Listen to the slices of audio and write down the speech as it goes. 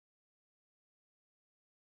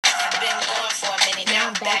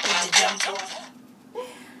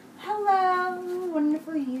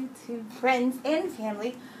beautiful YouTube friends and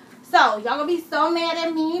family. So, y'all gonna be so mad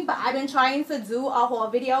at me, but I've been trying to do a haul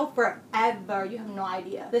video forever. You have no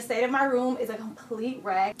idea. The state of my room is a complete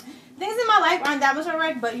wreck. Things in my life aren't that much of a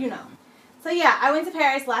wreck, but you know. So yeah, I went to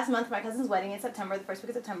Paris last month for my cousin's wedding in September, the first week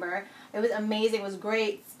of September. It was amazing. It was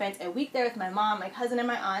great. Spent a week there with my mom, my cousin, and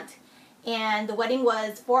my aunt. And the wedding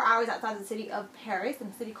was 4 hours outside the city of Paris in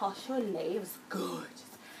a city called Cholet. It was gorgeous.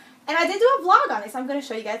 And I did do a vlog on it, so I'm going to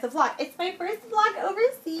show you guys the vlog. It's my first vlog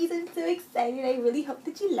overseas. I'm so excited. I really hope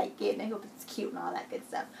that you like it, and I hope it's cute and all that good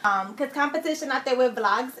stuff. Because competition out there with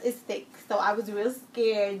vlogs is thick, so I was real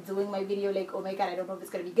scared doing my video like, oh my god, I don't know if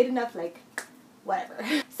it's going to be good enough, like, whatever.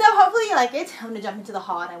 So hopefully you like it. I'm going to jump into the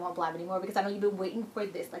haul, and I won't blab anymore because I know you've been waiting for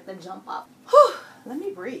this, like the jump up. Whew, let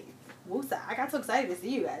me breathe. Woosa. I got so excited to see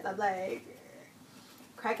you guys. I'm like,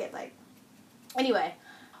 crack it, like. Anyway.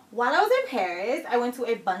 While I was in Paris, I went to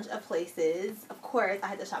a bunch of places. Of course, I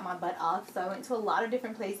had to shop my butt off, so I went to a lot of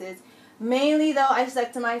different places. Mainly, though, I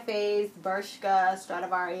stuck to my face, Bershka,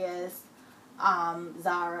 Stradivarius,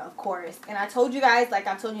 Zara, of course. And I told you guys, like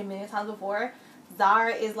I've told you a million times before,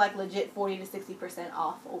 Zara is like legit 40 to 60%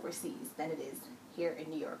 off overseas than it is here in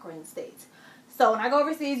New York or in the States. So when I go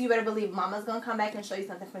overseas, you better believe Mama's going to come back and show you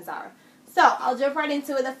something from Zara. So I'll jump right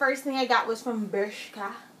into it. The first thing I got was from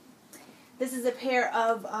Bershka. This is a pair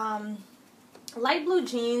of light blue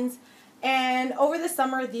jeans, and over the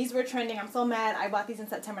summer these were trending. I'm so mad I bought these in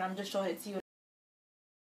September and I'm just showing it to you.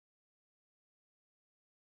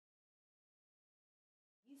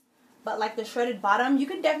 But like the shredded bottom, you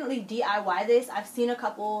can definitely DIY this. I've seen a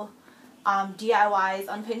couple DIYs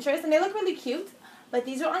on Pinterest and they look really cute, but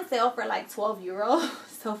these are on sale for like 12 euro.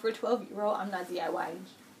 So for 12 euro, I'm not DIYing.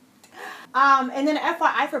 And then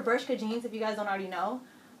FYI for Bershka jeans, if you guys don't already know,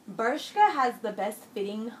 Bershka has the best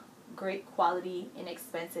fitting, great quality,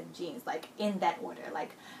 inexpensive jeans, like in that order, like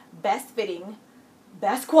best fitting,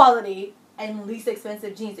 best quality, and least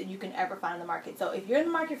expensive jeans that you can ever find in the market. So if you're in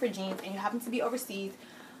the market for jeans and you happen to be overseas,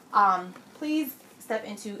 please step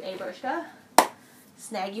into a Bershka,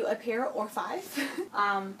 snag you a pair or 5,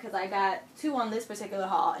 because I got 2 on this particular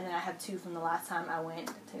haul, and then I have 2 from the last time I went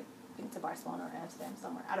to, I think, to Barcelona or Amsterdam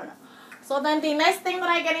somewhere, I don't know. So then the next thing that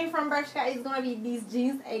I'm getting from Bershka is going to be these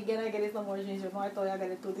jeans. Again, I get some more jeans. You know, I thought I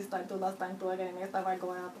got it too this time, too last time, too again. Next time I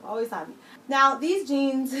go out, I'm always happy. Now, these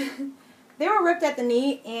jeans, they were ripped at the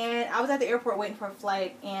knee, and I was at the airport waiting for a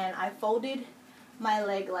flight, and I folded my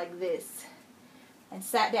leg like this and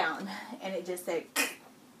sat down, and it just said,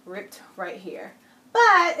 ripped right here.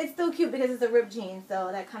 But it's still cute because it's a ripped jean, so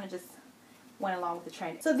that kind of just went along with the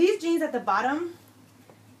trend. So these jeans at the bottom,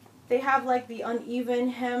 they have like the uneven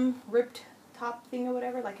hem ripped top thing or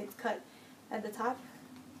whatever, like it's cut at the top.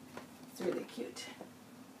 It's really cute.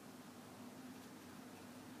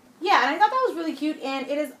 Yeah, and I thought that was really cute, and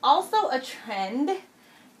it is also a trend,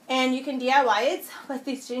 and you can DIY it, but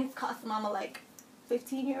these jeans cost Mama like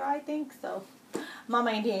 15 euro, I think, so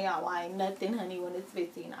Mama ain't DIY nothing, honey, when it's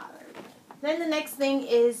 $15. Then the next thing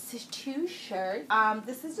is 2 shirts.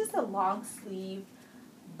 This is just a long sleeve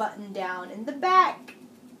button down in the back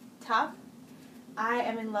top. I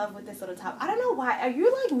am in love with this little top. I don't know why. Are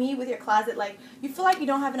you like me with your closet? Like, you feel like you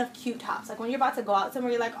don't have enough cute tops. Like, when you're about to go out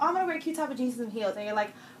somewhere, you're like, oh, I'm going to wear a cute top with jeans and some heels. And you're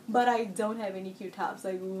like, but I don't have any cute tops.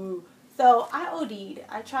 Like, ooh. So, I OD'd.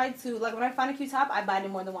 I tried to, like, when I find a cute top, I buy it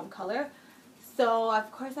in more than one color. So,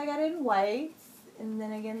 of course, I got it in white. And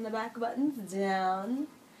then, again, the back button's down.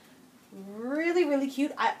 Really, really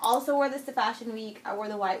cute. I also wore this to Fashion Week. I wore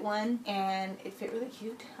the white one, and it fit really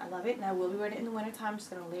cute. I love it, and I will be wearing it in the winter time. I'm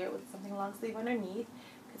just going to layer it with something long sleeve underneath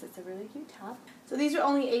because it's a really cute top. So these are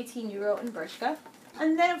only 18 euro in Bershka.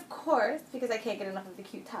 And then, of course, because I can't get enough of the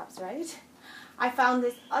cute tops, right? I found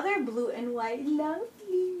this other blue and white long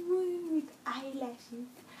sleeve one with eyelashes.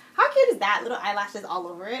 How cute is that? Little eyelashes all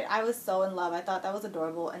over it. I was so in love. I thought that was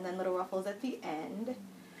adorable. And then little ruffles at the end.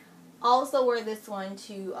 Also wore this one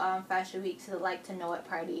to Fashion Week to the Like to Know It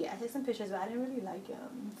party. I took some pictures, but I didn't really like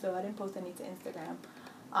them, so I didn't post any to Instagram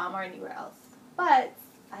or anywhere else. But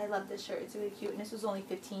I love this shirt. It's really cute, and this was only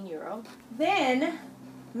 15 euro. Then,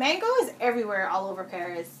 mango is everywhere all over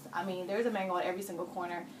Paris. I mean, there's a mango at every single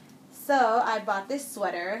corner. So I bought this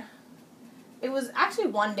sweater. It was actually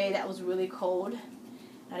one day that was really cold.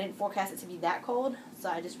 I didn't forecast it to be that cold, so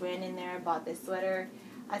I just ran in there and bought this sweater.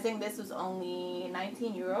 I think this was only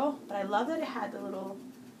 19 euro, but I love that it had the little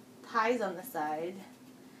ties on the side,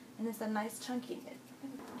 and it's a nice chunky knit.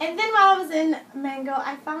 And then while I was in Mango,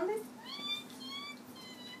 I found this.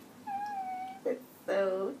 It's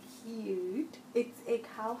so cute. It's a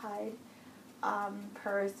cowhide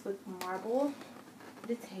purse with marble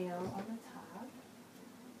detail on the top.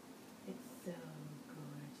 It's so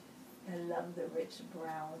gorgeous. I love the rich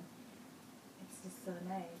brown. It's just so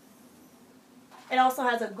nice. It also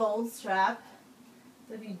has a gold strap.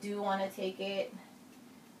 So if you do want to take it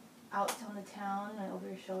out on the town and over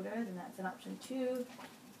your shoulder, then that's an option too.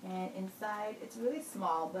 And inside, it's really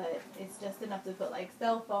small, but it's just enough to put like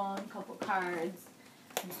cell phone, couple cards,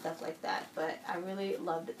 and stuff like that. But I really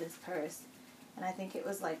loved this purse. And I think it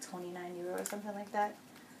was like 29 euro or something like that.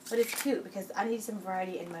 But it's cute because I need some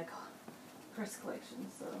variety in my purse collection.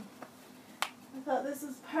 So I thought this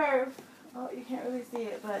was perf. Oh, you can't really see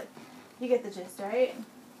it, but you get the gist, right?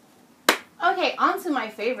 Okay, on to my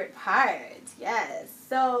favorite part. Yes.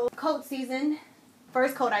 So, coat season.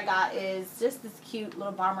 First coat I got is just this cute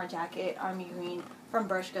little bomber jacket, army green, from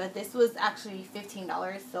Bershka. This was actually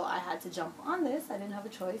 $15, so I had to jump on this. I didn't have a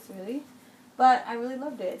choice, really. But I really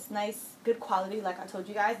loved it. It's nice, good quality. Like I told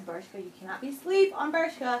you guys, Bershka, you cannot be asleep on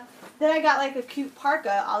Bershka. Then I got like a cute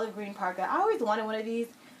parka, olive green parka. I always wanted one of these.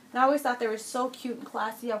 And I always thought they were so cute and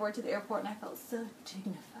classy. I wore it to the airport and I felt so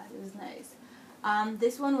dignified. It was nice.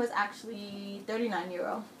 This one was actually 39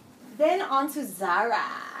 euro. Then on to Zara.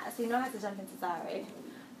 So you know I have to jump into Zara, right?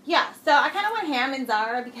 Yeah, so I kind of went ham in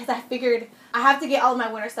Zara because I figured I have to get all of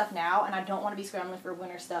my winter stuff now. And I don't want to be scrambling for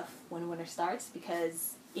winter stuff when winter starts.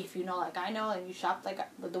 Because if you know like I know and you shop like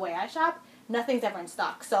the way I shop, nothing's ever in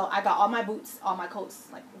stock. So I got all my boots, all my coats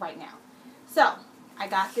like right now. So I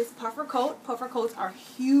got this puffer coat. Puffer coats are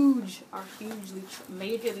hugely,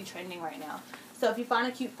 majorly trending right now. So if you find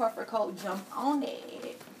a cute puffer coat, jump on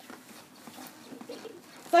it.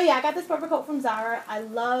 So yeah, I got this puffer coat from Zara. I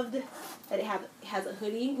loved that it has a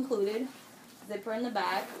hoodie included, zipper in the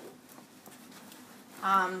back.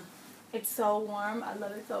 It's so warm. I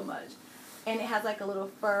love it so much. And it has like a little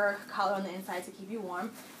fur collar on the inside to keep you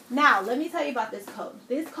warm. Now, let me tell you about this coat.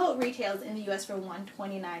 This coat retails in the US for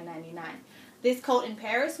 $129.99. This coat in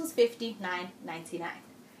Paris was $59.99.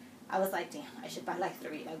 I was like, damn, I should buy like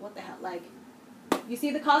 3. Like, what the hell? Like, you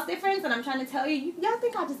see the cost difference? And I'm trying to tell you, y'all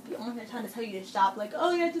think I'll just be on here trying to tell you to shop. Like,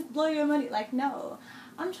 oh yeah, just blow your money. Like, no.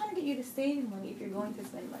 I'm trying to get you to save money if you're going to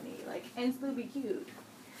spend money. Like, and still be cute.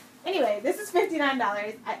 Anyway, this is $59.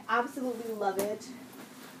 I absolutely love it.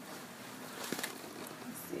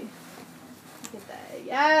 Let's see. Look at that.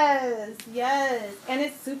 Yes, yes. And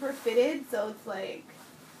it's super fitted, so it's like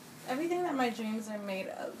everything that my dreams are made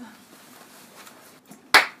of.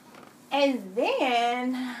 And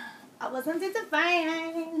then I was hunting to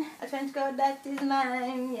find a trench coat that is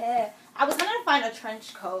mine, yeah. I was trying to find a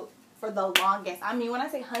trench coat for the longest. I mean, when I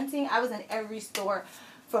say hunting, I was in every store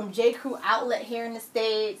from J. Crew outlet here in the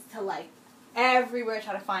States to like everywhere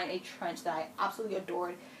trying to find a trench that I absolutely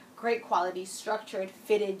adored. Great quality, structured,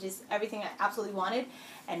 fitted, just everything I absolutely wanted.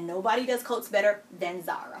 And nobody does coats better than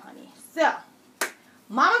Zara, honey. So,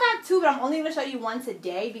 Mama got 2, but I'm only going to show you one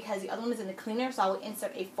today because the other one is in the cleaner, so I will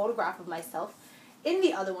insert a photograph of myself in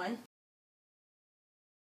the other one.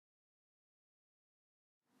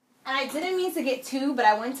 And I didn't mean to get 2, but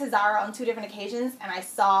I went to Zara on 2 different occasions, and I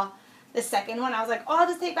saw the second one. I was like, oh, I'll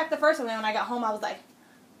just take back the first one. And when I got home, I was like,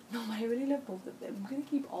 no, I really love both of them. I'm going to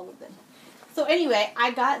keep all of them. So anyway,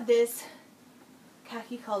 I got this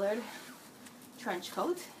khaki-colored trench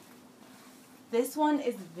coat. This one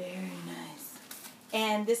is very nice.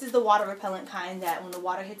 And this is the water repellent kind that when the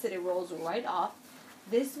water hits it, it rolls right off.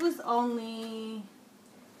 This was only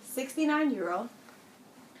 69 euro.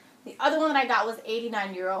 The other one that I got was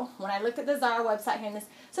 89 euro. When I looked at the Zara website here,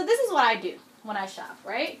 so this is what I do when I shop,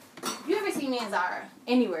 right? If you ever see me in Zara,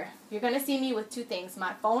 anywhere, you're going to see me with 2 things,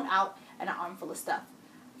 my phone out and an armful of stuff.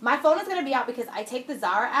 My phone is going to be out because I take the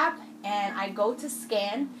Zara app and I go to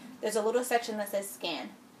scan. There's a little section that says scan.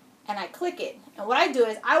 And I click it. And what I do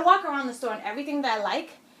is I walk around the store and everything that I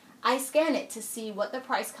like, I scan it to see what the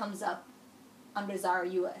price comes up under Zara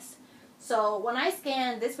US. So when I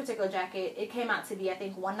scanned this particular jacket, it came out to be, I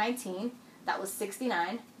think, $119. That was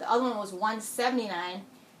 $69. The other one was $179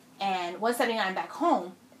 and $179 back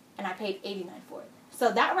home. And I paid $89 for it.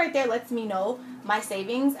 So that right there lets me know my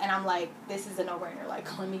savings, and I'm like, this is a no-brainer.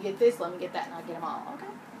 Like, let me get this, let me get that, and I'll get them all, okay?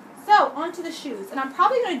 So, on to the shoes. And I'm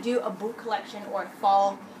probably going to do a boot collection or a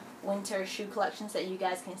fall, winter shoe collection so that you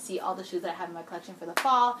guys can see all the shoes that I have in my collection for the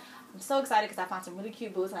fall. I'm so excited because I found some really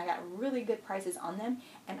cute boots, and I got really good prices on them.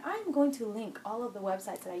 And I'm going to link all of the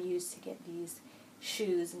websites that I use to get these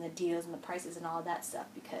shoes and the deals and the prices and all of that stuff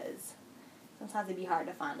because sometimes it'd be hard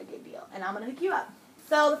to find a good deal. And I'm going to hook you up.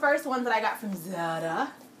 So the first ones that I got from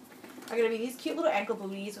Zara are going to be these cute little ankle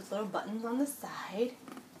booties with little buttons on the side.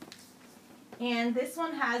 And this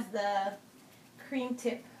one has the cream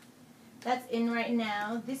tip that's in right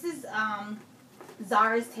now. This is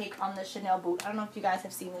Zara's take on the Chanel boot. I don't know if you guys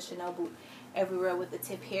have seen the Chanel boot everywhere with the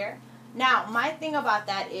tip here. Now, my thing about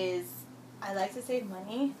that is I like to save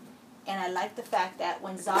money, and I like the fact that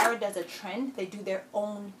when Zara does a trend, they do their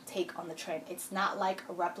own take on the trend. It's not like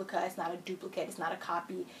a replica, it's not a duplicate, it's not a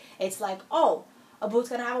copy. It's like, oh, a boot's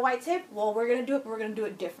gonna have a white tip? Well, we're gonna do it, but we're gonna do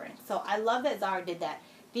it different. So I love that Zara did that.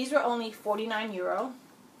 These were only €49.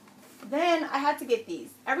 Then I had to get these.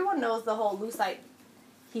 Everyone knows the whole lucite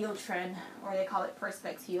heel trend, or they call it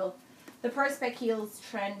perspex heel. The perspex heels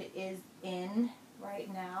trend is in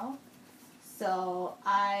right now. So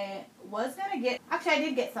I was going to get, actually I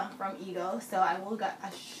did get some from Ego, so I will get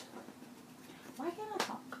why can't I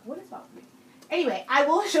talk? What is wrong with me? Anyway, I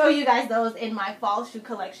will show you guys those in my fall shoe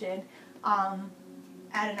collection at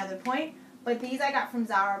another point. But these I got from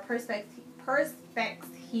Zara,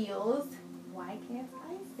 perspex heels. Why can't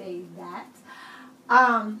I say that?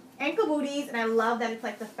 Ankle booties, and I love that it's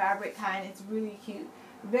like the fabric kind. It's really cute.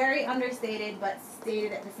 Very understated, but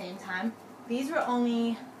stated at the same time. These were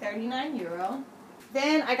only €39.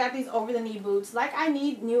 Then I got these over-the-knee boots. Like, I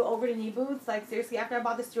need new over-the-knee boots. Like, seriously, after I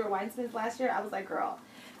bought the Stuart Weinsmiths last year, I was like, girl,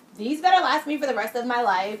 these better last me for the rest of my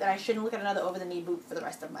life, and I shouldn't look at another over-the-knee boot for the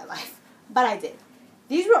rest of my life. But I did.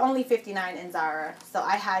 These were only $59 in Zara, so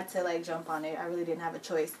I had to, like, jump on it. I really didn't have a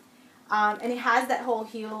choice. And it has that whole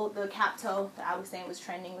heel, the cap toe that I was saying was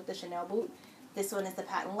trending with the Chanel boot. This one is the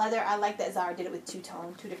patent leather. I like that Zara did it with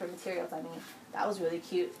two-tone, two different materials. I mean, that was really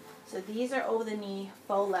cute. So these are over-the-knee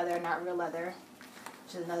faux leather, not real leather,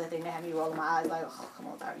 which is another thing that had me rolling my eyes like, oh, come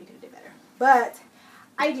on, Zara, you could have did better. But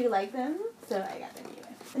I do like them, so I got them anyway.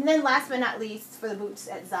 And then last but not least, for the boots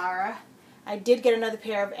at Zara, I did get another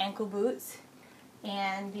pair of ankle boots.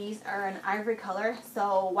 And these are an ivory color,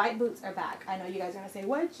 so white boots are back. I know you guys are going to say,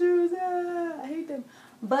 white shoes, I hate them.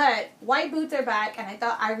 But white boots are back, and I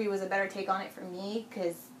thought ivory was a better take on it for me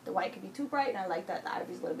because the white could be too bright, and I like that the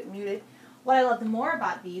ivory's a little bit muted. What I love more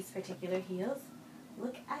about these particular heels,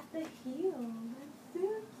 look at the heel. That's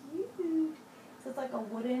so cute. So it's like a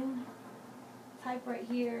wooden type right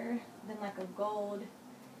here, then like a gold,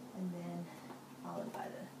 and then followed by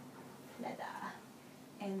the leather.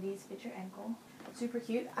 And these fit your ankle. Super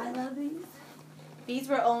cute. I love these. These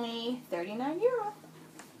were only €39.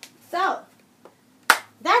 So,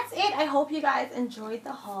 that's it. I hope you guys enjoyed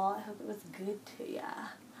the haul. I hope it was good to ya.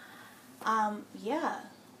 Yeah.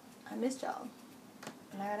 I missed y'all.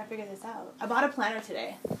 And I gotta figure this out. I bought a planner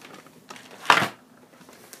today.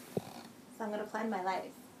 So I'm gonna plan my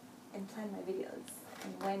life. And plan my videos.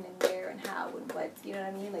 And when and where and how and what. You know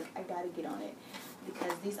what I mean? Like, I gotta get on it.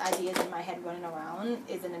 Because these ideas in my head running around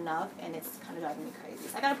isn't enough, and it's kind of driving me crazy.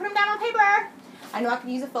 So I gotta put them down on paper. I know I can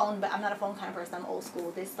use a phone, but I'm not a phone kind of person. I'm old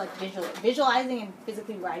school. This, like, visualizing and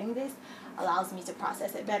physically writing this allows me to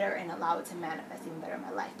process it better and allow it to manifest even better in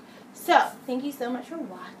my life. So, thank you so much for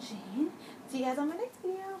watching. See you guys on my next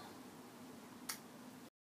video.